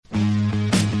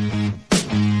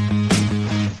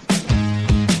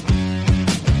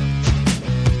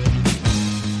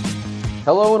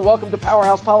Hello and welcome to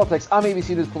Powerhouse Politics. I'm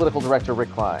ABC News Political Director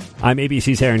Rick Klein. I'm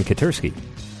ABC's Aaron Katursky.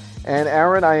 And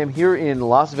Aaron, I am here in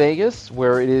Las Vegas,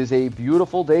 where it is a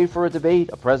beautiful day for a debate,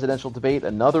 a presidential debate,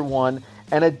 another one,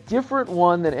 and a different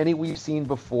one than any we've seen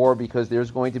before, because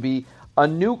there's going to be a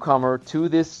newcomer to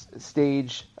this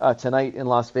stage tonight in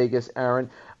Las Vegas, Aaron.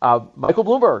 Michael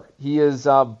Bloomberg, he has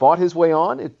bought his way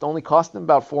on. It only cost him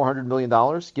about $400 million,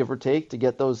 give or take, to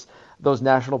get those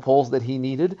national polls that he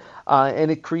needed.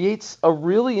 And it creates a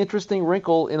really interesting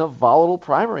wrinkle in a volatile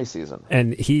primary season.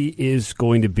 And he is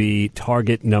going to be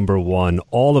target number one.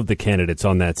 All of the candidates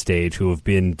on that stage who have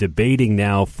been debating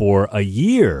now for a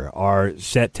year are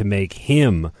set to make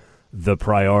him the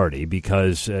priority,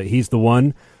 because he's the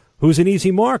one who's an easy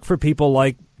mark for people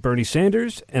like Bernie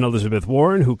Sanders and Elizabeth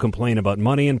Warren, who complain about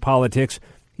money in politics.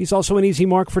 He's also an easy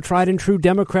mark for tried and true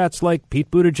Democrats like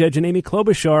Pete Buttigieg and Amy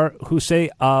Klobuchar, who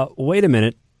say, wait a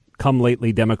minute, come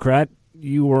lately Democrat,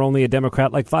 you were only a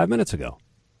Democrat like 5 minutes ago.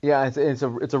 Yeah, it's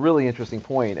a really interesting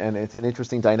point, and it's an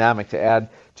interesting dynamic to add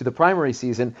to the primary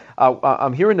season.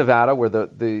 I'm here in Nevada, where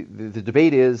the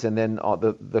debate is, and then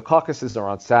the caucuses are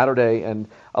on Saturday. And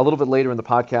a little bit later in the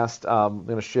podcast, I'm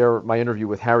going to share my interview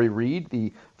with Harry Reid,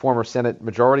 the former Senate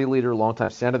Majority Leader,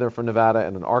 longtime senator from Nevada,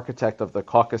 and an architect of the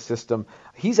caucus system.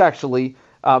 He's actually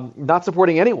not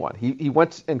supporting anyone. He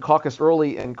went and caucused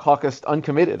early and caucused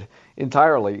uncommitted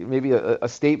entirely. Maybe a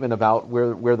statement about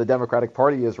where the Democratic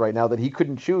Party is right now, that he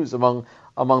couldn't choose among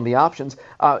the options.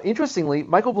 Interestingly,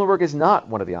 Michael Bloomberg is not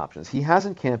one of the options. He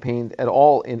hasn't campaigned at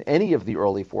all in any of the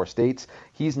early four states.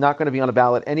 He's not going to be on a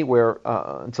ballot anywhere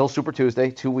until Super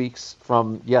Tuesday, 2 weeks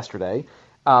from yesterday.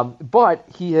 But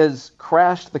he has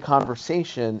crashed the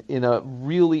conversation in a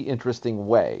really interesting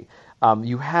way.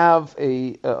 You have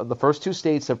the first two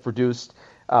states have produced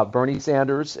Bernie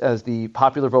Sanders as the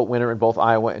popular vote winner in both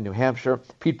Iowa and New Hampshire,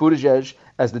 Pete Buttigieg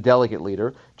as the delegate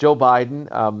leader. Joe Biden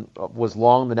was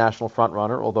long the national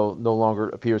frontrunner, although no longer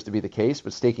appears to be the case,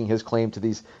 but staking his claim to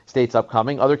these states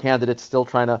upcoming. Other candidates still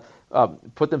trying to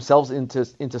put themselves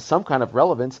into some kind of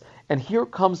relevance. And here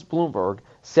comes Bloomberg,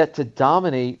 set to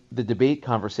dominate the debate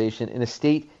conversation in a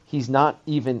state he's not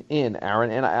even in, Aaron.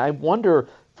 And I wonder,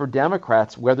 for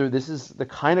Democrats, whether this is the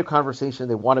kind of conversation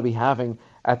they want to be having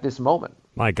at this moment.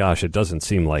 My gosh, it doesn't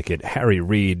seem like it. Harry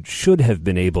Reid should have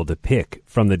been able to pick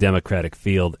from the Democratic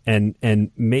field, and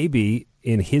maybe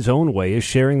in his own way is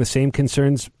sharing the same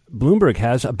concerns Bloomberg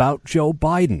has about Joe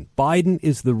Biden. Biden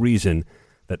is the reason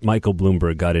that Michael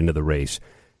Bloomberg got into the race.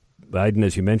 Biden,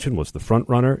 as you mentioned, was the front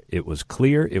runner. It was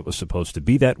clear it was supposed to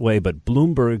be that way, but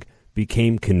Bloomberg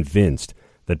became convinced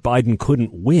that Biden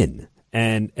couldn't win.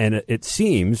 And it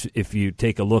seems, if you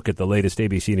take a look at the latest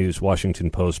ABC News Washington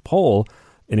Post poll,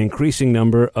 an increasing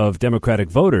number of Democratic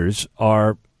voters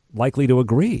are likely to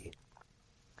agree.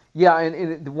 Yeah,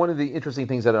 and one of the interesting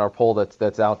things that in our poll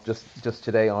that's out just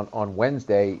today on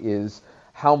Wednesday is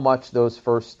how much those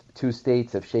first two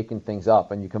states have shaken things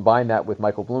up. And you combine that with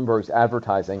Michael Bloomberg's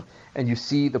advertising, and you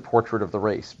see the portrait of the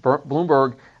race.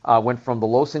 Bloomberg went from the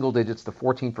low single digits to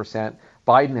 14%.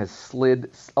 Biden has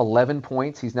slid 11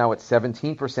 points. He's now at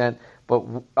 17%. But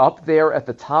up there at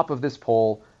the top of this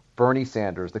poll, Bernie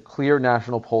Sanders, the clear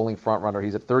national polling frontrunner.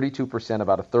 He's at 32%.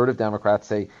 About a third of Democrats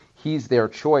say he's their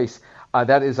choice.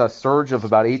 That is a surge of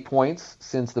about 8 points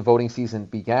since the voting season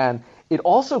began. It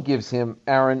also gives him,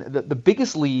 Aaron, the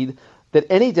biggest lead that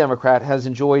any Democrat has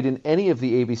enjoyed in any of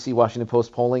the ABC Washington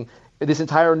Post polling this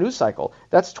entire news cycle.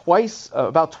 That's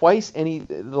about twice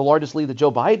the largest lead that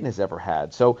Joe Biden has ever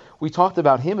had. So we talked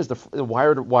about him as the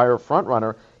wire-to-wire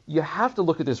frontrunner. You have to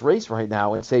look at this race right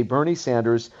now and say Bernie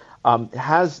Sanders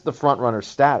has the frontrunner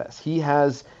status. He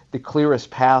has the clearest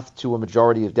path to a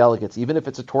majority of delegates, even if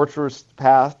it's a torturous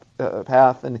path,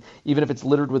 and even if it's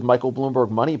littered with Michael Bloomberg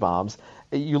money bombs.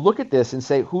 You look at this and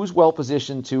say, who's well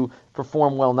positioned to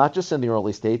perform well, not just in the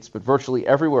early states, but virtually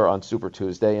everywhere on Super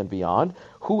Tuesday and beyond?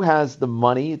 Who has the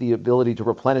money, the ability to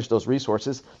replenish those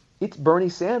resources? It's Bernie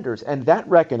Sanders. And that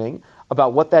reckoning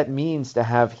about what that means to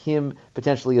have him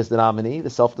potentially as the nominee, the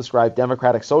self-described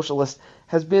Democratic Socialist,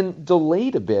 has been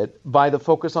delayed a bit by the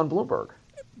focus on Bloomberg.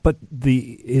 But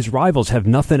his rivals have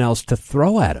nothing else to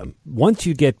throw at him. Once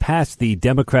you get past the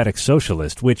Democratic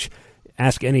Socialist, which,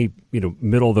 ask any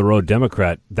middle-of-the-road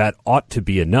Democrat, that ought to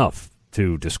be enough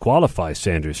to disqualify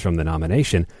Sanders from the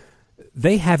nomination,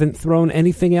 they haven't thrown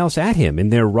anything else at him. In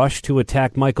their rush to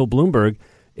attack Michael Bloomberg,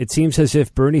 it seems as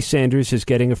if Bernie Sanders is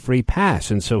getting a free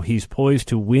pass, and so he's poised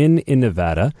to win in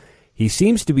Nevada. He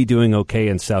seems to be doing okay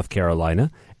in South Carolina.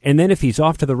 And then if he's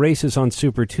off to the races on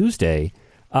Super Tuesday,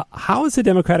 how is the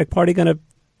Democratic Party going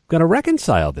to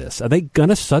reconcile this? Are they going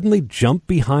to suddenly jump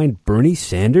behind Bernie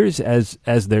Sanders as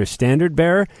their standard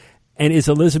bearer? And is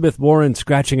Elizabeth Warren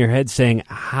scratching her head saying,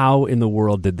 how in the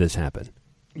world did this happen?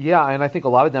 Yeah, and I think a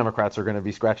lot of Democrats are going to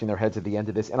be scratching their heads at the end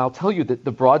of this. And I'll tell you that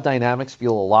the broad dynamics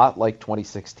feel a lot like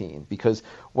 2016, because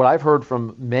what I've heard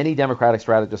from many Democratic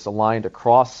strategists aligned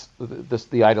across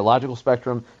the ideological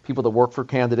spectrum, people that work for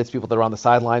candidates, people that are on the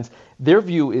sidelines, their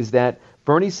view is that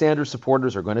Bernie Sanders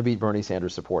supporters are going to be Bernie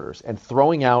Sanders supporters. And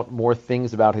throwing out more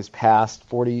things about his past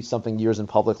 40-something years in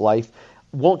public life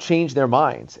won't change their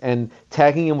minds. And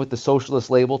tagging him with the socialist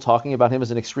label, talking about him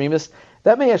as an extremist,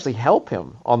 that may actually help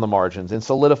him on the margins in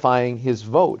solidifying his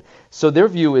vote. So their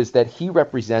view is that he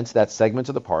represents that segment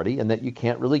of the party and that you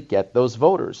can't really get those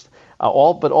voters.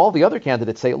 But all the other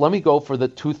candidates say, let me go for the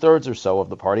 2/3 or so of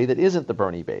the party that isn't the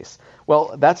Bernie base.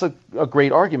 Well, that's a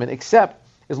great argument, except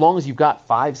as long as you've got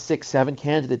 5, 6, 7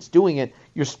 candidates doing it,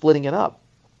 you're splitting it up.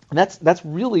 And that's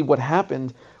really what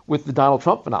happened with the Donald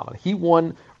Trump phenomenon. He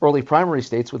won early primary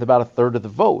states with about 1/3 of the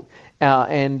vote.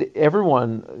 And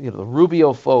everyone, the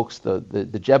Rubio folks,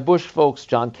 the Jeb Bush folks,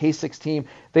 John Kasich's team,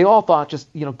 they all thought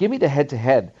just, give me the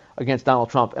head-to-head against Donald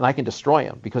Trump and I can destroy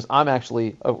him because I'm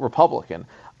actually a Republican.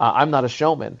 I'm not a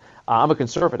showman. I'm a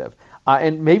conservative.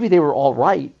 And maybe they were all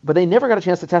right, but they never got a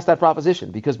chance to test that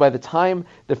proposition because by the time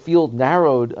the field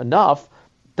narrowed enough,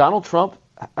 Donald Trump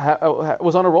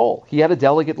was on a roll. He had a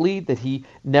delegate lead that he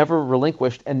never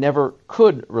relinquished and never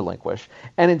could relinquish,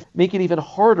 and make it even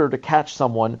harder to catch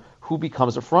someone who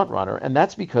becomes a front runner. And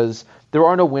that's because there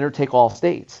are no winner-take-all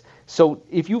states. So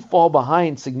if you fall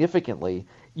behind significantly,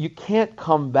 you can't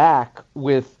come back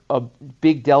with a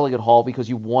big delegate haul because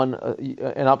you won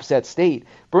an upset state.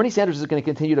 Bernie Sanders is going to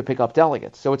continue to pick up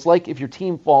delegates. So it's like if your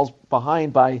team falls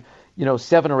behind by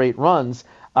 7 or 8 runs,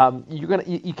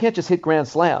 you can't just hit grand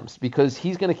slams because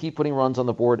he's going to keep putting runs on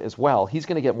the board as well. He's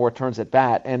going to get more turns at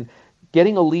bat, and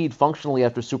getting a lead functionally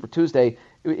after Super Tuesday,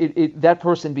 that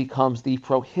person becomes the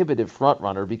prohibitive front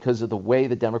runner because of the way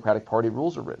the Democratic Party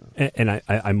rules are written. And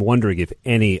I'm wondering if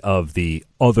any of the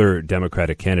other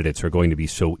Democratic candidates are going to be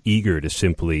so eager to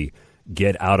simply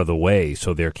get out of the way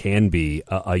so there can be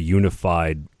a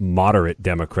unified moderate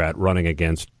Democrat running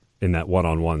against in that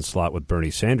one-on-one slot with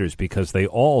Bernie Sanders, because they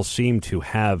all seem to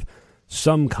have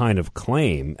some kind of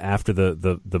claim after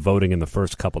the voting in the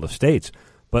first couple of states.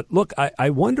 But look, I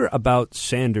wonder about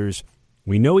Sanders.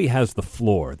 We know he has the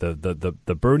floor.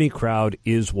 The Bernie crowd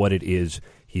is what it is.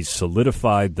 He's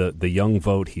solidified the young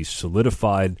vote. He's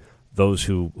solidified those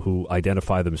who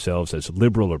identify themselves as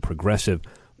liberal or progressive.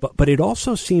 But it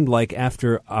also seemed like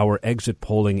after our exit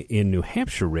polling in New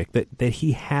Hampshire, Rick, that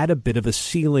he had a bit of a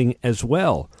ceiling as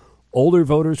well. Older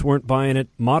voters weren't buying it.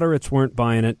 Moderates weren't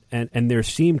buying it. And there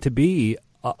seemed to be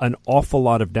an awful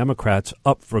lot of Democrats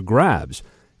up for grabs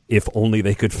if only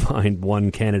they could find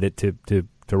one candidate to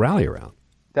rally around.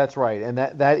 That's right. And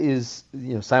that is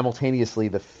simultaneously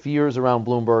the fears around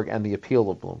Bloomberg and the appeal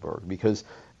of Bloomberg, because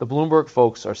the Bloomberg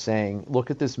folks are saying,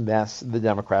 look at this mess the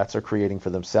Democrats are creating for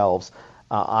themselves.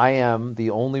 I am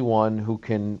the only one who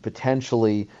can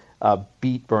potentially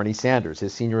beat Bernie Sanders.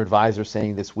 His senior advisor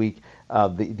saying this week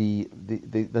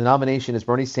the nomination is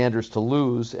Bernie Sanders to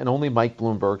lose and only Mike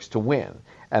Bloomberg's to win.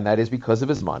 And that is because of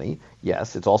his money.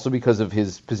 Yes, it's also because of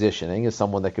his positioning as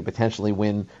someone that could potentially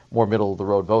win more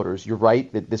middle-of-the-road voters. You're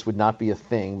right that this would not be a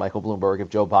thing, Michael Bloomberg, if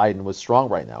Joe Biden was strong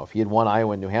right now. If he had won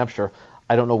Iowa and New Hampshire,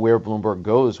 I don't know where Bloomberg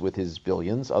goes with his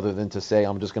billions other than to say,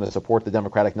 I'm just going to support the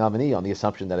Democratic nominee on the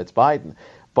assumption that it's Biden.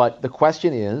 But the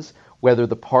question is whether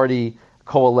the party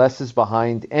coalesces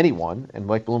behind anyone, and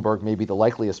Mike Bloomberg may be the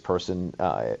likeliest person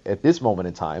at this moment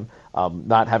in time.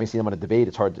 Not having seen him on a debate,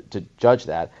 it's hard to judge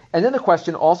that. And then the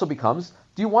question also becomes,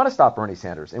 do you want to stop Bernie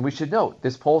Sanders? And we should note,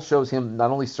 this poll shows him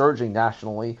not only surging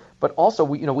nationally, but also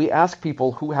we ask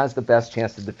people who has the best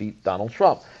chance to defeat Donald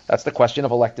Trump. That's the question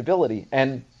of electability.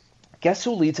 And guess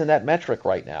who leads in that metric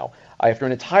right now? After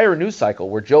an entire news cycle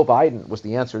where Joe Biden was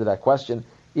the answer to that question,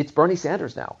 it's Bernie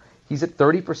Sanders now. He's at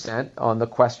 30% on the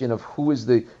question of who is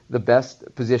the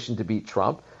best position to beat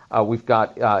Trump. We've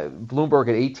got Bloomberg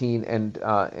at 18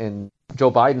 and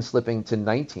Joe Biden slipping to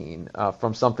 19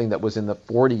 from something that was in the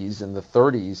 40s and the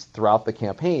 30s throughout the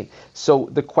campaign. So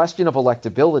the question of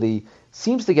electability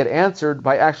seems to get answered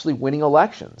by actually winning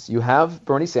elections. You have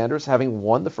Bernie Sanders having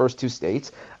won the first 2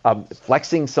 states,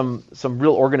 flexing some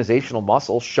real organizational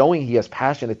muscle, showing he has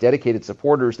passionate, dedicated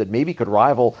supporters that maybe could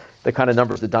rival the kind of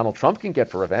numbers that Donald Trump can get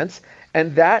for events.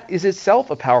 And that is itself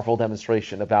a powerful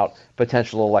demonstration about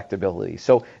potential electability.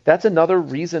 So that's another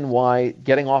reason why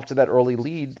getting off to that early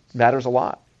lead matters a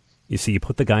lot. You see, you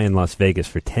put the guy in Las Vegas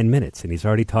for 10 minutes, and he's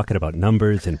already talking about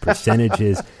numbers and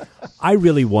percentages. I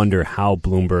really wonder how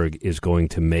Bloomberg is going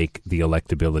to make the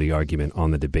electability argument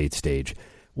on the debate stage.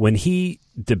 when he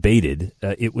debated,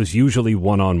 it was usually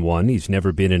one-on-one. He's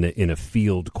never been in a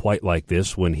field quite like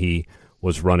this when he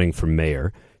was running for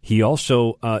mayor. He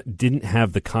also didn't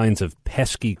have the kinds of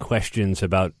pesky questions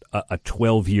about a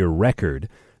 12-year record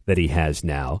that he has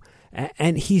now.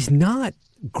 And he's not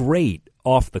great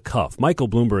off the cuff. Michael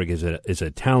Bloomberg is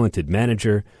a talented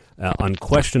manager,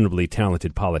 unquestionably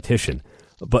talented politician.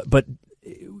 But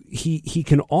he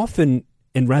can often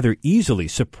and rather easily,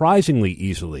 surprisingly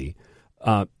easily,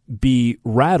 be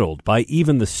rattled by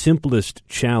even the simplest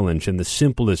challenge and the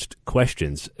simplest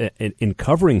questions. In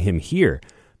covering him here,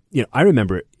 I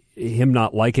remember him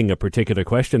not liking a particular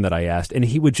question that I asked, and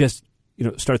he would just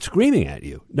start screaming at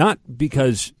you, not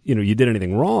because you did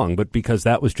anything wrong, but because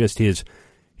that was just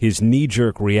his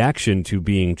knee-jerk reaction to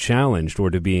being challenged or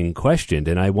to being questioned.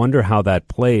 And I wonder how that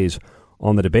plays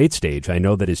on the debate stage. I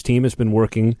know that his team has been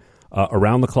working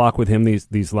around the clock with him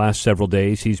these last several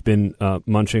days. He's been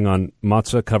munching on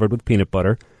matzah covered with peanut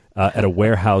butter at a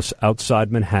warehouse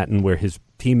outside Manhattan where his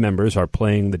team members are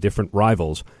playing the different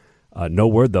rivals. No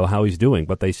word, though, how he's doing,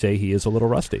 but they say he is a little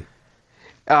rusty.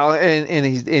 And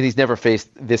he's never faced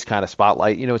this kind of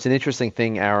spotlight. It's an interesting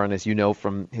thing, Aaron, as you know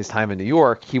from his time in New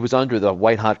York. He was under the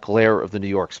white-hot glare of the New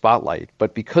York spotlight.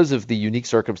 But because of the unique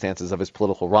circumstances of his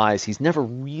political rise, he's never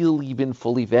really been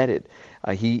fully vetted.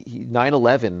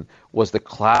 9/11 was the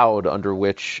cloud under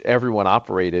which everyone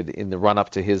operated in the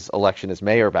run-up to his election as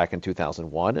mayor back in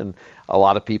 2001. And a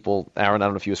lot of people, Aaron, I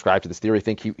don't know if you ascribe to this theory,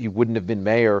 think he wouldn't have been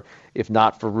mayor if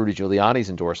not for Rudy Giuliani's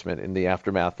endorsement in the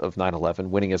aftermath of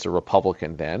 9/11, winning as a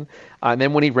Republican then. And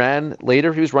then when he ran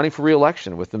later, he was running for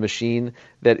re-election with the machine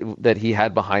that he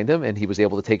had behind him, and he was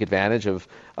able to take advantage of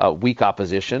weak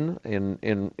opposition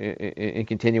in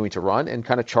continuing to run and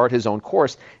kind of chart his own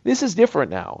course. This is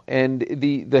different now, and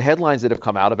the headlines that have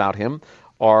come out about him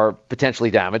are potentially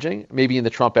damaging. Maybe in the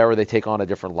Trump era they take on a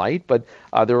different light, but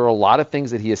there are a lot of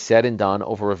things that he has said and done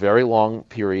over a very long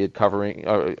period,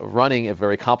 running a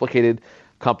very complicated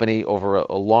company over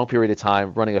a long period of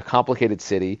time, running a complicated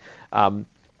city,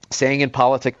 saying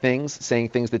impolitic things, saying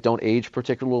things that don't age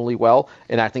particularly well,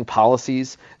 enacting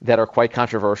policies that are quite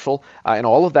controversial. And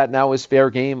all of that now is fair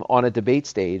game on a debate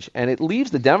stage. And it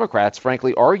leaves the Democrats,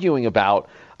 frankly, arguing about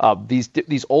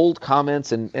these old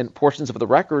comments and portions of the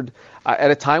record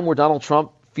at a time where Donald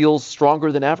Trump feels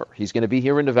stronger than ever. He's going to be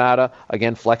here in Nevada,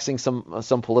 again, flexing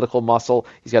some political muscle.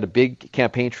 He's got a big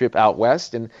campaign trip out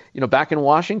west. And, back in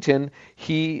Washington,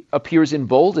 he appears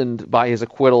emboldened by his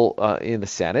acquittal in the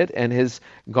Senate and has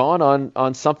gone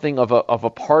on something of a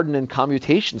pardon and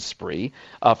commutation spree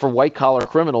for white-collar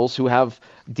criminals who have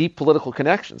deep political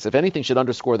connections. If anything should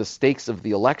underscore the stakes of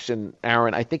the election,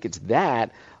 Aaron, I think it's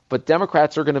that. But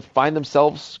Democrats are going to find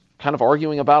themselves kind of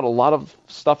arguing about a lot of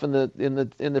stuff in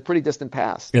the pretty distant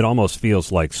past. It almost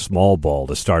feels like small ball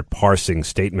to start parsing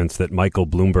statements that Michael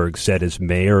Bloomberg said as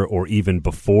mayor or even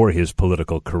before his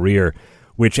political career,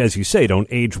 which, as you say, don't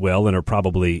age well and are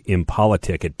probably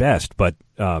impolitic at best. But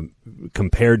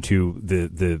compared to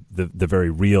the very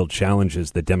real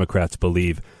challenges that Democrats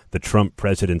believe the Trump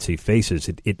presidency faces,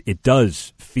 it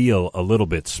does feel a little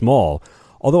bit small.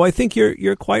 Although I think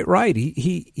you're quite right.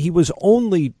 He was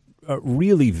only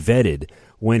really vetted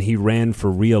when he ran for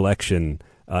re-election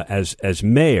as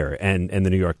mayor, and the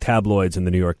New York tabloids and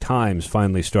the New York Times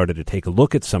finally started to take a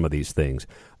look at some of these things.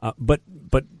 But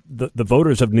the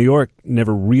voters of New York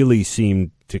never really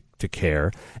seemed to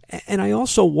care. And I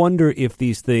also wonder if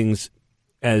these things,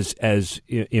 as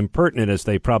impertinent as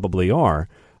they probably are,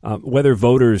 whether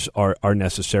voters are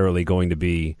necessarily going to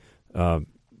be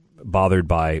bothered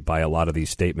by a lot of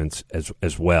these statements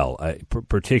as well,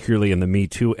 particularly in the Me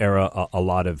Too era. A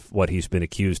lot of what he's been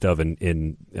accused of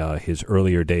in his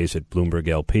earlier days at Bloomberg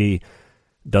LP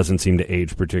doesn't seem to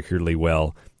age particularly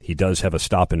well. He does have a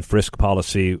stop and frisk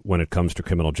policy when it comes to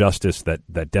criminal justice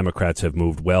that Democrats have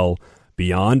moved well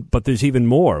beyond. But there's even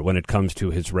more when it comes to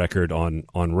his record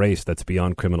on race that's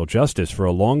beyond criminal justice. For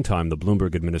a long time, the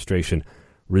Bloomberg administration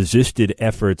resisted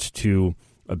efforts to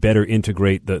better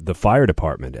integrate the fire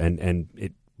department, and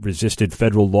it resisted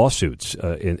federal lawsuits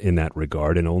in that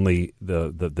regard. And only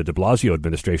the de Blasio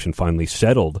administration finally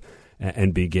settled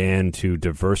and began to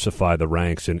diversify the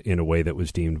ranks in a way that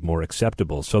was deemed more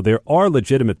acceptable. So there are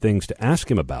legitimate things to ask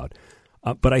him about.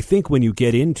 But I think when you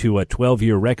get into a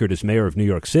 12-year record as mayor of New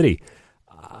York City,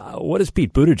 what does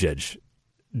Pete Buttigieg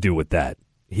do with that?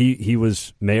 He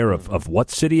was mayor of what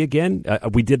city again?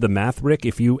 We did the math, Rick.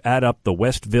 If you add up the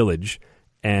West Village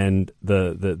and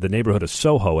the neighborhood of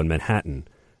Soho in Manhattan,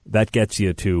 that gets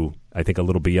you to, I think, a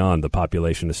little beyond the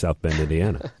population of South Bend,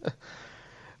 Indiana.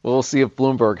 We'll see if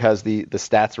Bloomberg has the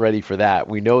stats ready for that.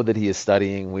 We know that he is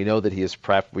studying. We know that he is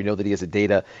prepped. We know that he has a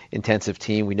data-intensive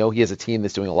team. We know he has a team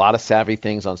that's doing a lot of savvy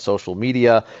things on social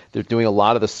media. They're doing a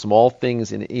lot of the small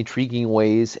things in intriguing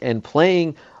ways and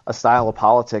playing a style of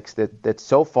politics that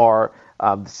so far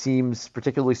seems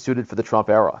particularly suited for the Trump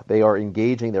era. They are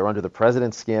engaging. They're under the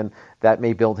president's skin. That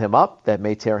may build him up. That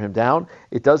may tear him down.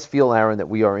 It does feel, Aaron, that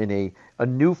we are in a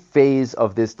new phase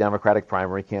of this Democratic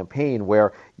primary campaign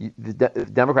where the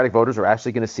Democratic voters are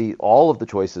actually going to see all of the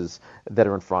choices that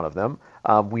are in front of them.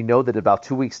 We know that in about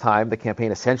 2 weeks' time, the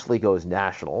campaign essentially goes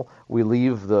national. We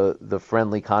leave the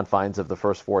friendly confines of the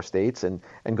first 4 states and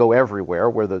go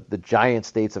everywhere, where the giant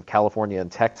states of California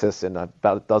and Texas and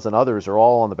about a dozen others are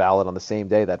all on the ballot on the same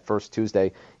day, that first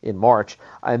Tuesday in March.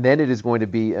 And then it is going to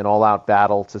be an all-out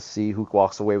battle to see who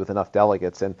walks away with enough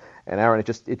delegates. And Aaron,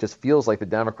 it just feels like the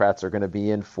Democrats are going to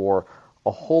be in for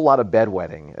a whole lot of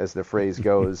bedwetting, as the phrase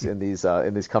goes, in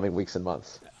these coming weeks and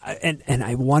months. And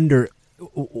I wonder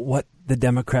what the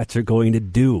Democrats are going to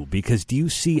do, because do you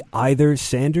see either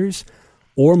Sanders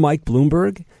or Mike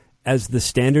Bloomberg as the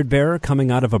standard bearer coming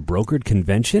out of a brokered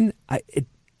convention?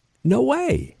 No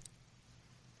way.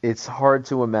 It's hard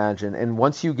to imagine. And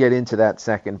once you get into that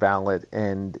second ballot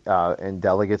and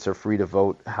delegates are free to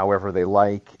vote however they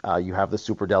like, you have the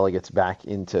superdelegates back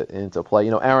into play.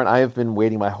 Aaron, I have been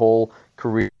waiting my whole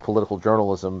career in political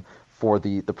journalism for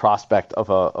the prospect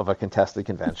of a contested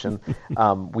convention.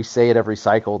 We say it every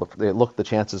cycle. The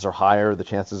chances are higher. The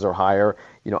chances are higher.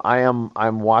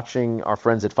 I'm watching our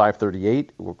friends at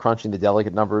 538. We're crunching the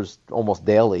delegate numbers almost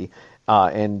daily,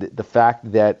 and the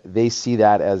fact that they see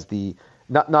that as the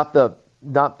not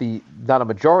a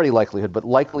majority likelihood, but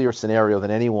likelier scenario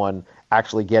than anyone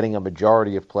actually getting a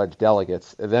majority of pledged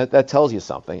delegates, that tells you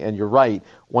something. And you're right.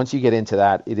 Once you get into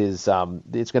that, it's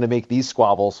going to make these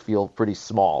squabbles feel pretty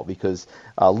small, because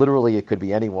literally it could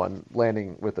be anyone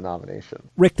landing with the nomination.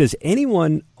 Rick, does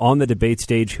anyone on the debate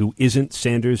stage who isn't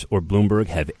Sanders or Bloomberg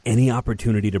have any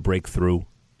opportunity to break through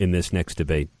in this next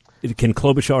debate? Can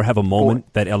Klobuchar have a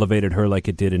moment that elevated her like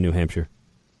it did in New Hampshire?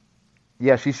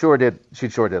 Yeah, she sure did. She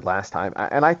sure did last time.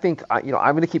 And I think, I'm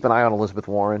going to keep an eye on Elizabeth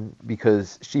Warren,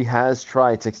 because she has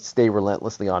tried to stay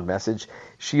relentlessly on message.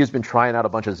 She has been trying out a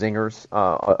bunch of zingers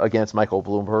against Michael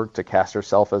Bloomberg to cast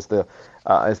herself as the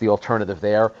alternative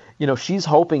there. She's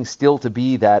hoping still to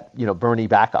be that, Bernie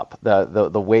backup, the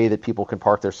way that people can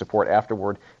park their support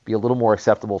afterward, be a little more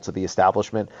acceptable to the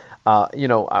establishment.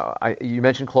 You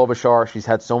mentioned Klobuchar. She's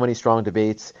had so many strong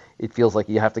debates. It feels like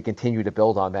you have to continue to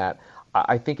build on that.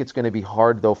 I think it's going to be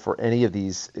hard, though, for any of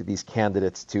these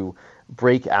candidates to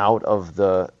break out of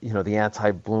the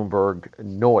anti-Bloomberg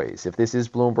noise. If this is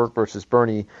Bloomberg versus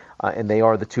Bernie, and they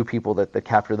are the two people that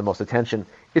capture the most attention,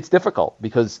 it's difficult,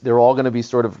 because they're all going to be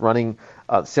sort of running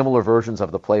similar versions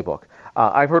of the playbook.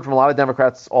 I've heard from a lot of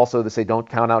Democrats also that say don't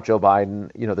count out Joe Biden.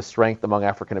 The strength among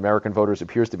African-American voters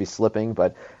appears to be slipping,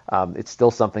 but it's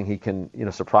still something he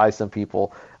can surprise some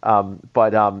people.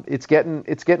 But it's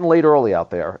getting late early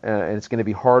out there, and it's going to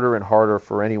be harder and harder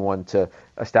for anyone to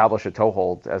establish a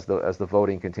toehold as the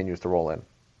voting continues to roll in.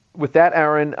 With that,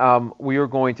 Aaron, we are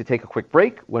going to take a quick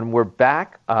break. When we're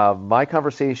back, my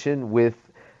conversation with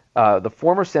the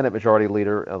former Senate Majority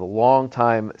Leader, the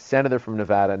longtime senator from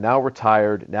Nevada, now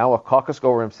retired, now a caucus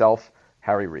goer himself,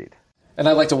 Harry Reid. And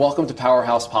I'd like to welcome to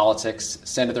Powerhouse Politics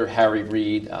Senator Harry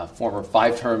Reid, former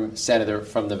 5-term senator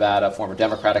from Nevada, former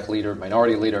Democratic leader,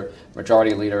 minority leader,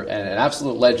 majority leader, and an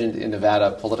absolute legend in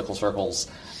Nevada political circles.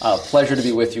 Pleasure to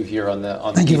be with you here on the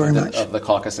eve of the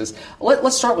caucuses.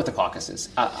 Let's start with the caucuses.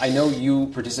 I know you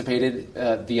participated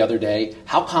the other day.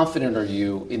 How confident are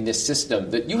you in this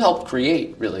system that you helped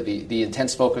create, really, the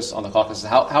intense focus on the caucuses?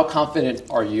 How confident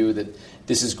are you that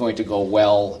this is going to go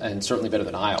well, and certainly better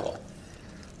than Iowa?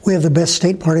 We have the best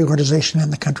state party organization in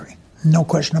the country. No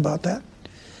question about that.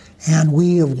 And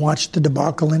we have watched the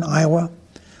debacle in Iowa.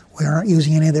 We aren't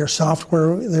using any of their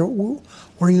software.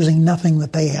 We're using nothing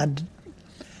that they had.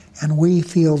 And we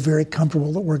feel very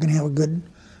comfortable that we're going to have a good,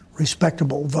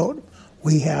 respectable vote.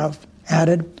 We have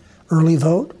added early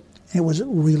vote. It was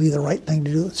really the right thing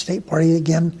to do. The state party,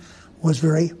 again, was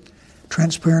very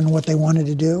transparent in what they wanted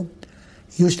to do.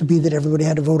 It used to be that everybody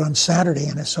had to vote on Saturday,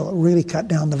 and so it really cut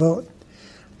down the vote.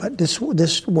 But this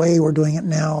way we're doing it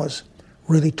now has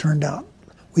really turned out.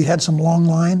 We've had some long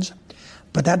lines,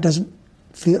 but that doesn't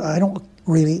feel, I'm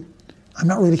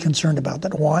not really concerned about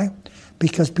that. Why?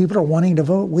 Because people are wanting to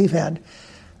vote. We've had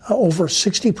over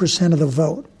 60% of the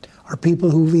vote are people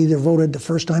who've either voted the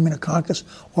first time in a caucus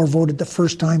or voted the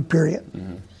first time, period.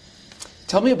 Mm-hmm.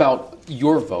 Tell me about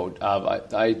your vote.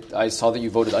 I saw that you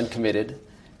voted uncommitted.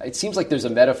 it seems like there's a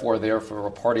metaphor there for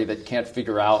a party that can't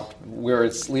figure out where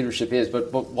its leadership is.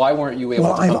 But why weren't you able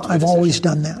to come to a decision? I've always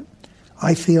done that.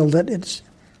 I feel that it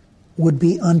would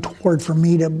be untoward for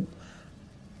me to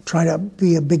try to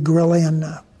be a big gorilla in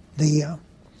the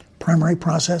primary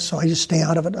process, so I just stay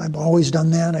out of it. I've always done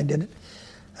that. I did it.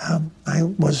 I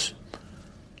was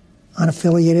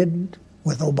unaffiliated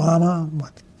with Obama,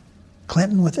 with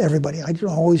Clinton, with everybody. I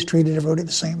always treated everybody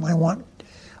the same. I want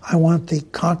the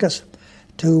caucus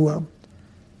to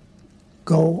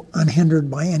go unhindered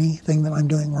by anything that I'm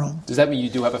doing wrong. Does that mean you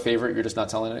do have a favorite? You're just not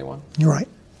telling anyone? You're right.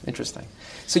 Interesting.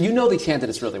 So you know the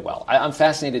candidates really well. I'm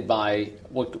fascinated by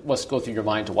what's go through your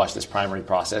mind to watch this primary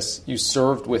process. You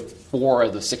served with 4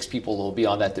 of the 6 people who will be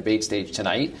on that debate stage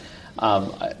tonight.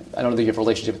 I don't think you have a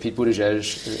relationship with Pete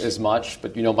Buttigieg as much,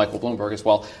 but you know Michael Bloomberg as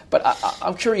well. But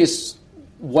I'm curious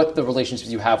what the relationships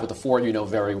you have with the 4 you know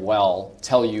very well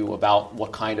tell you about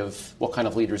what kind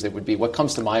of leaders they would be. What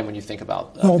comes to mind when you think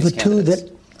about these candidates? 2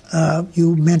 that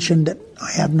you mentioned that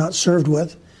I have not served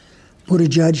with,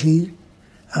 Buttigieg, he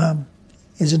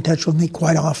is in touch with me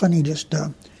quite often. He just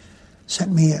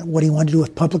sent me what he wanted to do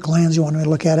with public lands. He wanted me to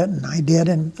look at it, and I did,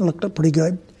 and it looked up pretty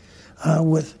good.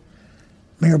 With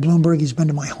Mayor Bloomberg, he's been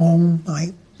to my home.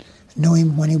 I knew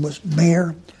him when he was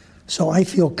mayor, so I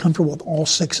feel comfortable with all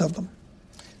 6 of them.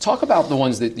 Talk about the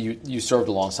ones that you served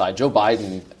alongside. Joe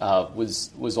Biden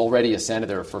was already a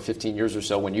senator for 15 years or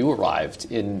so when you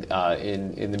arrived in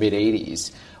the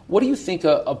mid-'80s. What do you think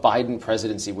a Biden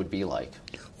presidency would be like?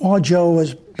 Well, Joe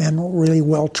has been really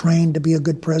well trained to be a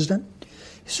good president.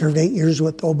 He served 8 years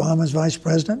with Obama's vice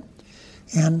president.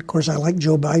 And, of course, I like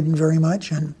Joe Biden very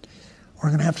much, and we're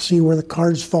going to have to see where the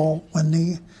cards fall when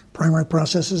the primary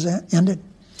process is ended.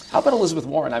 How about Elizabeth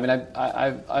Warren? I mean,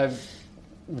 I've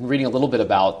been reading a little bit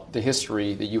about the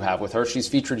history that you have with her. She's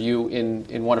featured you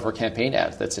in one of her campaign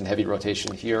ads that's in heavy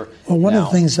rotation here. Well, one of the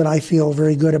things that I feel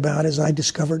very good about is I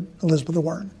discovered Elizabeth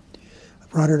Warren. I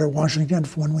brought her to Washington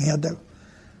for when we had the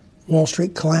Wall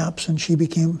Street collapse, and she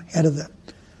became head of the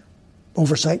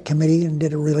Oversight Committee and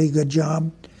did a really good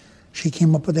job. She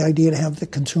came up with the idea to have the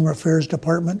Consumer Affairs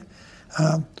Department.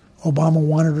 Obama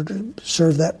wanted her to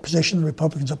serve that position. The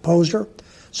Republicans opposed her,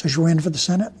 so she ran for the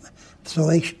Senate. So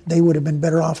they would have been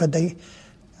better off had they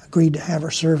agreed to have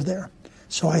her serve there.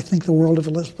 So I think the world of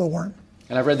Elizabeth Warren.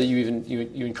 And I've read that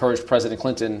you encouraged President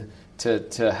Clinton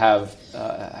to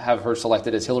have her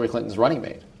selected as Hillary Clinton's running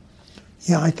mate.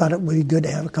 Yeah, I thought it would be good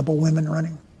to have a couple women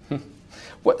running.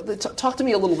 Talk to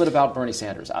me a little bit about Bernie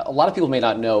Sanders. A lot of people may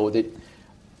not know that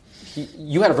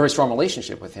you had a very strong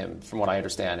relationship with him, from what I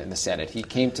understand, in the Senate. He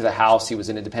came to the House. He was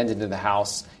an independent in the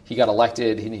House. He got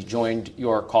elected, and he joined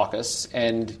your caucus,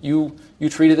 and you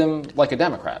treated him like a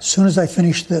Democrat. As soon as I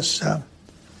finish this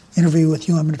interview with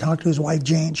you, I'm going to talk to his wife,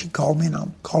 Jane. She called me, and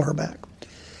I'll call her back.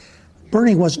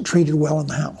 Bernie wasn't treated well in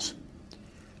the House.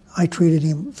 I treated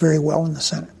him very well in the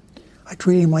Senate. I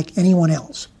treated him like anyone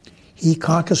else. He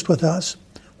caucused with us.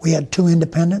 We had 2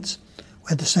 independents. We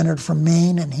had the senator from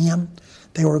Maine and him.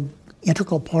 They were an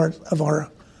integral part of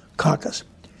our caucus.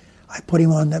 I put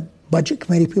him on the budget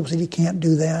committee. People said he can't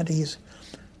do that. He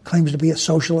claims to be a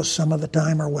socialist some of the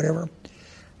time or whatever.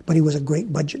 But he was a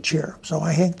great budget chair. So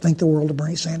I think the world of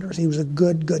Bernie Sanders. He was a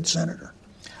good senator.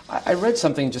 I read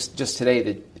something just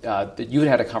today that you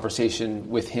had a conversation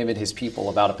with him and his people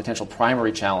about a potential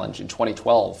primary challenge in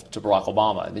 2012 to Barack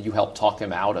Obama, and that you helped talk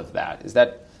him out of that. Is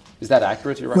that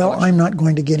accurate to your recollection? Well, I'm not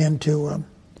going to get into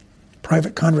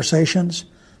private conversations.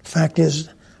 The fact is,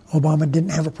 Obama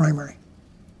didn't have a primary.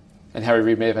 And Harry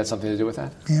Reid may have had something to do with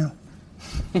that? Yeah.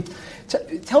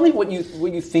 Tell me what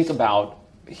you think about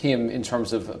him in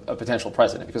terms of a potential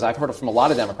president, because I've heard it from a lot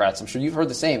of Democrats, I'm sure you've heard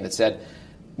the same, that said,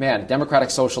 man,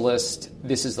 Democratic Socialist,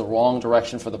 this is the wrong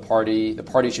direction for the party. The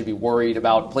party should be worried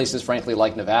about places, frankly,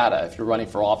 like Nevada, if you're running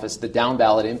for office, the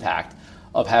down-ballot impact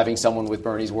of having someone with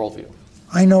Bernie's worldview.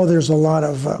 I know there's a lot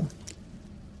of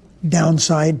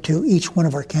downside to each one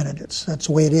of our candidates. That's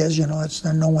the way it is.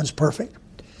 No one's perfect.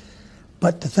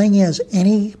 But the thing is,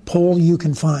 any poll you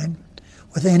can find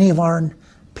with any of our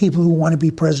people who want to be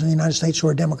president of the United States who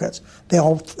are Democrats, they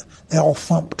all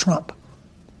thump Trump.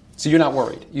 So you're not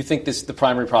worried? You think the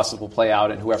primary process will play out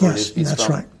and whoever it is beats Trump? Yes, that's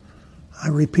right. I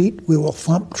repeat, we will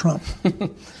thump Trump.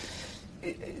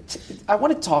 I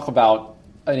want to talk about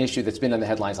an issue that's been in the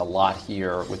headlines a lot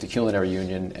here with the culinary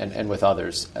union and with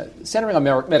others, centering on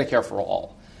Medicare for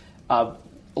all. A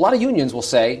lot of unions will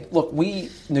say, look, we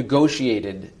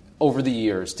negotiated over the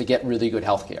years to get really good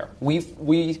health care. We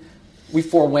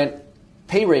forewent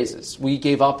pay raises. We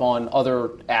gave up on other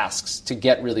asks to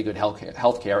get really good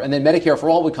health care. And then Medicare for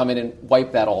all would come in and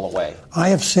wipe that all away. I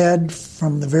have said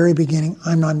from the very beginning,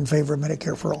 I'm not in favor of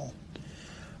Medicare for all.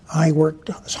 I worked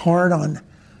as hard on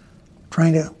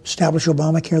trying to establish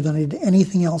Obamacare than I did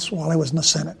anything else while I was in the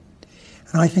Senate.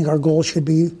 And I think our goal should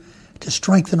be to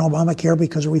strengthen Obamacare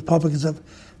because the Republicans have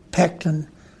pecked and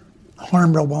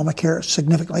harmed Obamacare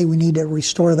significantly. We need to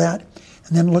restore that.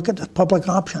 And then look at the public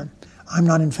option. I'm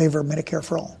not in favor of Medicare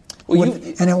for all.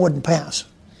 And it wouldn't pass.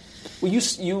 Well,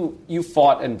 you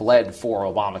fought and bled for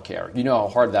Obamacare. You know how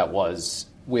hard that was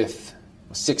with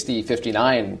 60,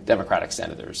 59 Democratic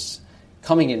senators.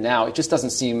 Coming in now, it just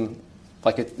doesn't seem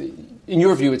like it, in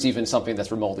your view, it's even something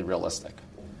that's remotely realistic.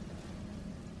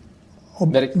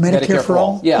 Medicare for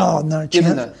all? Yeah. Oh, not a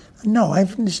chance. No,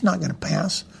 it's not going to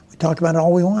pass. We talk about it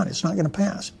all we want. It's not going to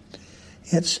pass.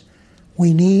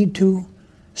 We need to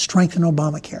strengthen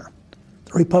Obamacare.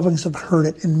 The Republicans have heard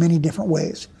it in many different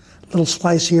ways. A little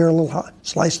slice here, a little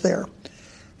slice there.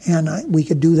 And we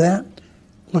could do that,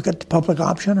 look at the public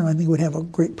option, and I think we'd have a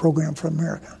great program for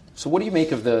America. So what do you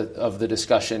make of the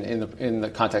discussion in the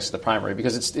context of the primary?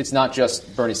 Because it's not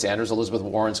just Bernie Sanders. Elizabeth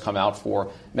Warren's come out for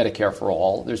Medicare for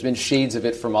all. There's been shades of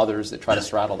it from others that try to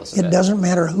straddle this a bit. It doesn't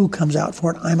matter who comes out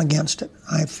for it. I'm against it.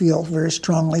 I feel very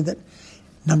strongly that,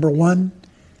 number one,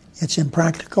 it's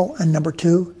impractical, and number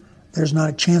two, there's not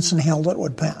a chance in hell that it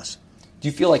would pass. Do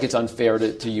you feel like it's unfair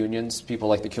to unions, people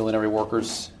like the culinary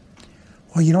workers?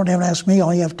 Well, you don't have to ask me.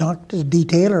 All you have to talk to D.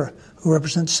 Taylor, who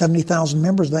represents 70,000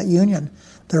 members of that union.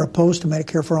 They're opposed to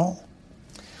Medicare for all.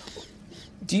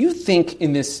 Do you think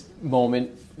in this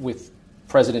moment with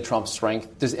President Trump's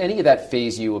strength, does any of that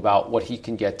faze you about what he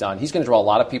can get done? He's going to draw a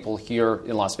lot of people here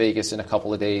in Las Vegas in a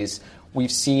couple of days.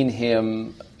 We've seen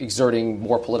him exerting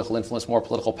more political influence, more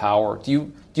political power.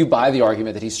 Do you buy the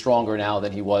argument that he's stronger now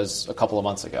than he was a couple of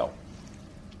months ago?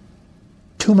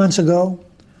 2 months ago,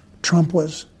 Trump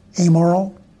was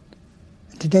amoral.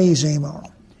 Today he's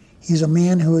amoral. He's a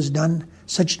man who has done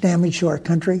such damage to our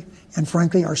country and,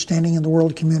 frankly, our standing in the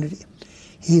world community.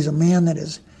 He's a man that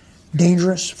is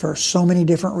dangerous for so many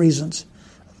different reasons,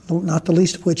 not the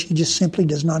least of which he just simply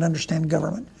does not understand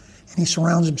government. And he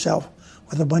surrounds himself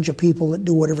with a bunch of people that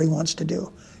do whatever he wants to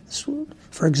do.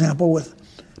 For example, with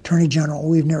Attorney General,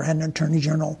 we've never had an Attorney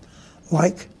General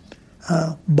like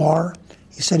Barr.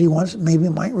 He said he wants, maybe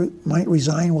might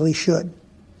resign. Well, he should.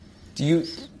 Do you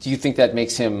think that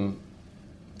makes him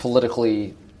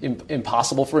politically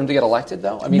impossible for him to get elected,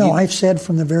 though? I mean, no, I've said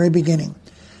from the very beginning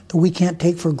that we can't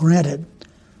take for granted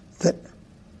that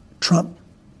Trump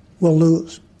will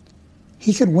lose.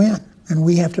 He could win, and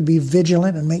we have to be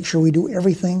vigilant and make sure we do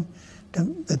everything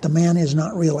that the man is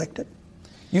not reelected.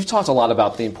 You've talked a lot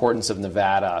about the importance of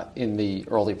Nevada in the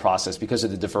early process because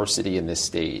of the diversity in this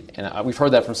state. And we've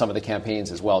heard that from some of the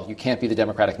campaigns as well. You can't be the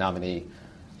Democratic nominee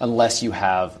unless you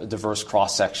have a diverse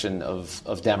cross-section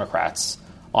of Democrats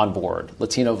on board,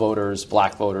 Latino voters,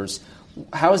 black voters.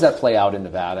 How does that play out in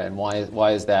Nevada, and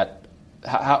why is that?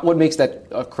 What makes that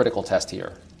a critical test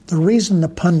here? The reason the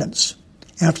pundits,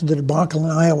 after the debacle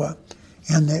in Iowa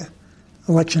and the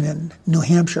election in New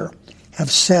Hampshire,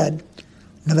 have said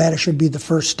Nevada should be the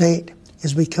first state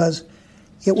is because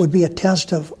it would be a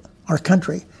test of our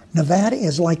country. Nevada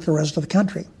is like the rest of the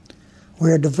country.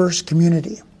 We're a diverse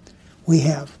community. We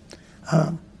have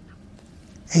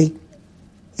a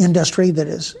industry that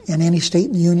is in any state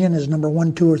in the union is number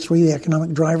 1, 2, or 3, the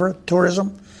economic driver.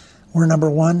 Tourism, we're number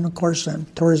 1, of course, in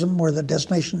tourism. We're the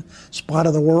destination spot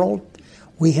of the world.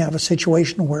 We have a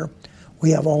situation where we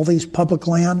have all these public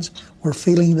lands. We're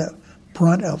feeling the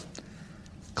brunt of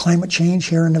climate change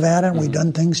here in Nevada, and we've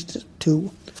done things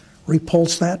to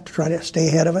repulse that, to try to stay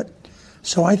ahead of it.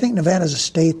 So I think Nevada is a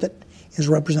state that is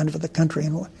representative of the country,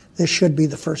 and this should be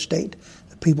the first state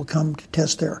that people come to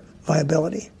test their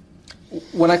viability.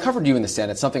 When I covered you in the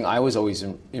Senate, something I was always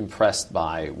impressed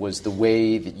by was the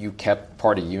way that you kept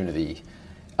party unity.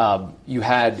 You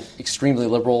had extremely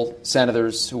liberal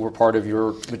senators who were part of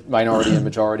your minority and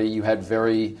majority. You had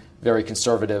very, very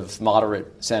conservative,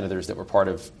 moderate senators that were part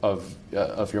of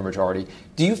your majority.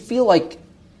 Do you feel like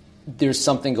there's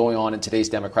something going on in today's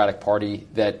Democratic Party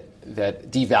that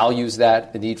devalues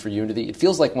the need for unity? It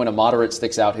feels like when a moderate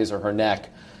sticks out his or her neck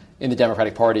in the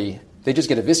Democratic Party, they just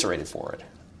get eviscerated for it.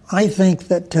 I think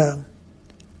that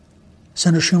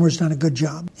Senator Schumer's done a good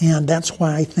job, and that's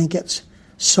why I think it's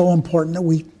so important that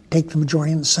we take the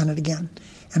majority in the Senate again,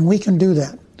 and we can do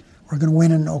that. We're going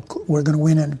to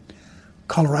win in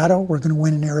Colorado. We're going to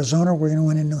win in Arizona. We're going to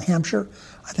win in New Hampshire.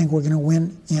 I think we're going to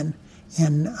win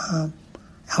in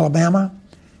Alabama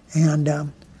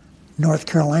and North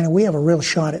Carolina. We have a real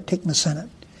shot at taking the Senate,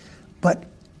 but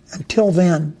until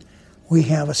then, we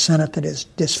have a Senate that is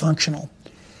dysfunctional,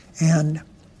 and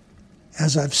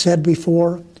as I've said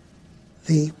before,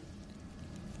 the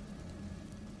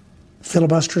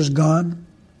filibuster is gone.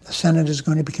 The Senate is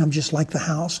going to become just like the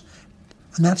House,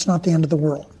 and that's not the end of the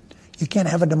world. You can't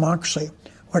have a democracy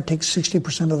where it takes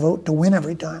 60% of the vote to win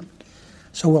every time.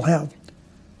 So we'll have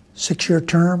 6-year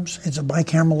terms. It's a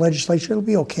bicameral legislature. It'll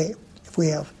be okay if we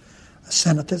have a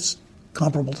Senate that's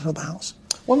comparable to the House.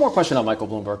 One more question on Michael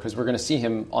Bloomberg, because we're going to see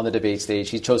him on the debate stage.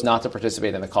 He chose not to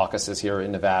participate in the caucuses here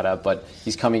in Nevada, but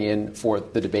he's coming in for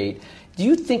the debate. Do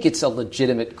you think it's a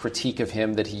legitimate critique of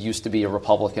him that he used to be a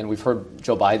Republican? We've heard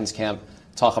Joe Biden's camp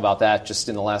talk about that just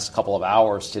in the last couple of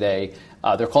hours today.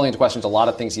 They're calling into question a lot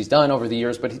of things he's done over the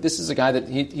years, but this is a guy that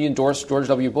he endorsed George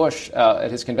W. Bush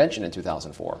at his convention in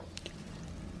 2004.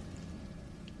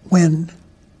 When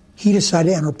he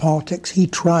decided to enter politics, he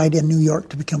tried in New York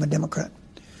to become a Democrat.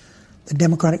 The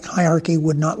Democratic hierarchy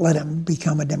would not let him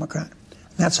become a Democrat.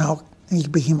 That's how he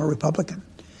became a Republican.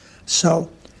 So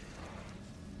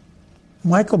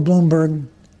Michael Bloomberg,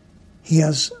 he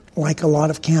has, like a lot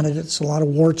of candidates, a lot of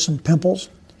warts and pimples.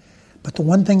 But the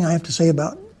one thing I have to say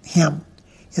about him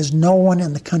is no one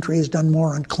in the country has done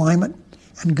more on climate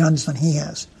and guns than he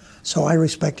has. So I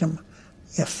respect him.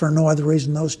 If for no other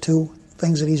reason, those two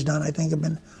things that he's done, I think, have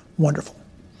been wonderful.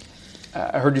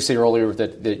 I heard you say earlier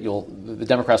that the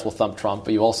Democrats will thump Trump,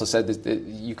 but you also said that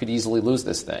you could easily lose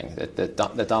this thing, that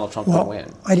Donald Trump could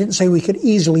win. I didn't say we could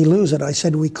easily lose it. I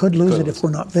said we could lose it if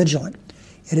we're not vigilant.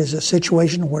 It is a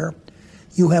situation where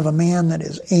you have a man that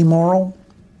is amoral,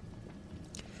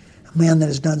 a man that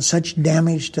has done such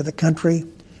damage to the country,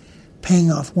 paying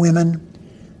off women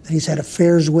that he's had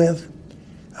affairs with.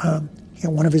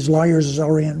 One of his lawyers is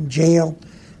already in jail.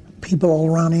 People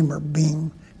all around him are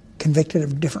being convicted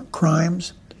of different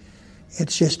crimes.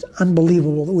 It's just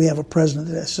unbelievable that we have a president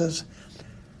that says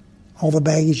all the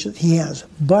baggage that he has.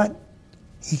 But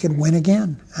he could win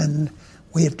again, and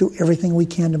we have to do everything we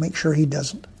can to make sure he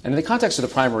doesn't. And in the context of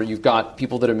the primary, you've got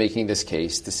people that are making this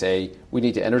case to say we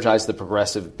need to energize the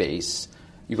progressive base.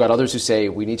 You've got others who say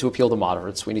we need to appeal to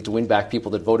moderates. We need to win back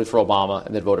people that voted for Obama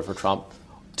and that voted for Trump.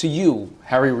 To you,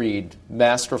 Harry Reid,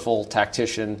 masterful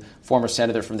tactician, former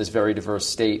senator from this very diverse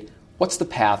state, what's the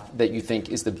path that you think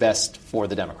is the best for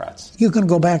the Democrats? You can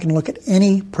go back and look at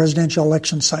any presidential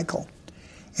election cycle,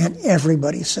 and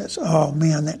everybody says, oh,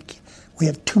 man, that we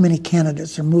have too many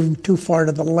candidates. They're moving too far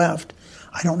to the left.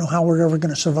 I don't know how we're ever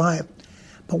going to survive.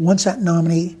 But once that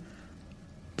nominee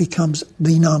becomes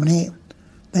the nominee,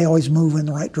 they always move in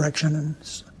the right direction and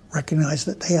recognize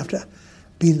that they have to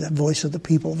be the voice of the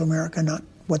people of America, not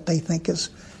what they think is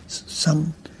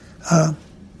some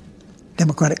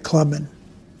Democratic club in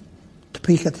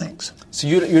Topeka thinks. So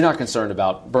you're not concerned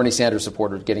about Bernie Sanders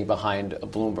supporters getting behind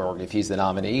Bloomberg if he's the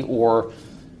nominee, or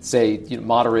say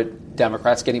moderate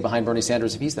Democrats getting behind Bernie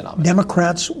Sanders if he's the nominee?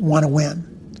 Democrats want to win.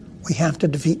 We have to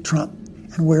defeat Trump,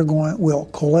 and we'll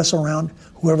coalesce around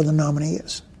whoever the nominee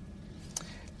is.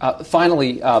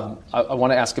 Finally, I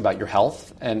want to ask about your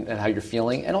health and how you're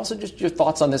feeling, and also just your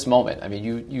thoughts on this moment. I mean,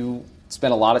 you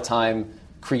spent a lot of time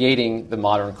creating the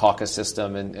modern caucus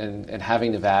system and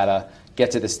having Nevada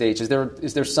get to this stage. Is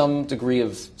there some degree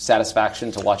of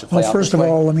satisfaction to watch it play out? Well, first of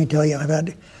all, let me tell you, I've had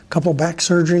a couple back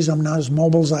surgeries. I'm not as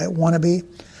mobile as I want to be.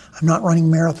 I'm not running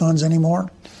marathons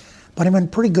anymore, but I'm in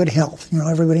pretty good health.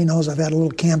 Everybody knows I've had a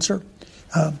little cancer.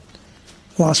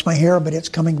 Lost my hair, but it's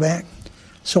coming back.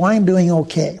 So I am doing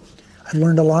okay. I've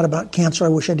learned a lot about cancer I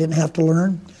wish I didn't have to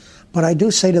learn. But I do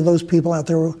say to those people out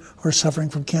there who are suffering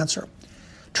from cancer,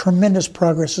 tremendous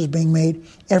progress is being made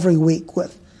every week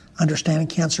with understanding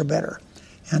cancer better.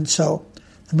 And so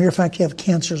the mere fact you have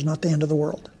cancer is not the end of the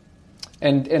world.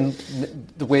 And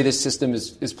the way this system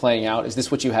is playing out, is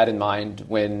this what you had in mind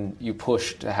when you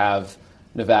pushed to have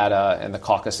Nevada and the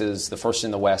caucuses, the first in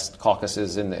the West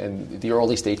caucuses, and the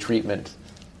early state treatment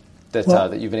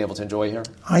that you've been able to enjoy here?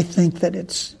 I think that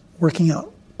it's working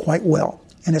out quite well,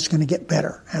 and it's going to get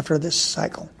better after this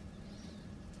cycle.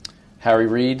 Harry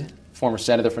Reid, former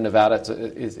senator from Nevada,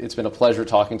 it's been a pleasure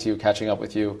talking to you, catching up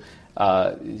with you.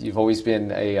 You've always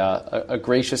been a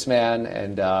gracious man,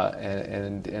 and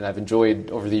I've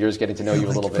enjoyed over the years getting to know you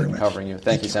a little bit and covering you.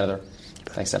 Thank you, Senator.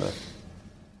 Thanks, Senator.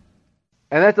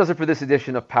 And that does it for this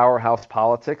edition of Powerhouse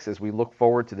Politics as we look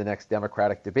forward to the next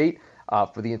Democratic debate.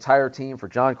 For the entire team, for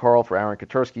John Carl, for Aaron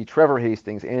Katursky, Trevor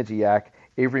Hastings, Angie Yak,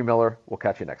 Avery Miller, we'll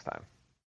catch you next time.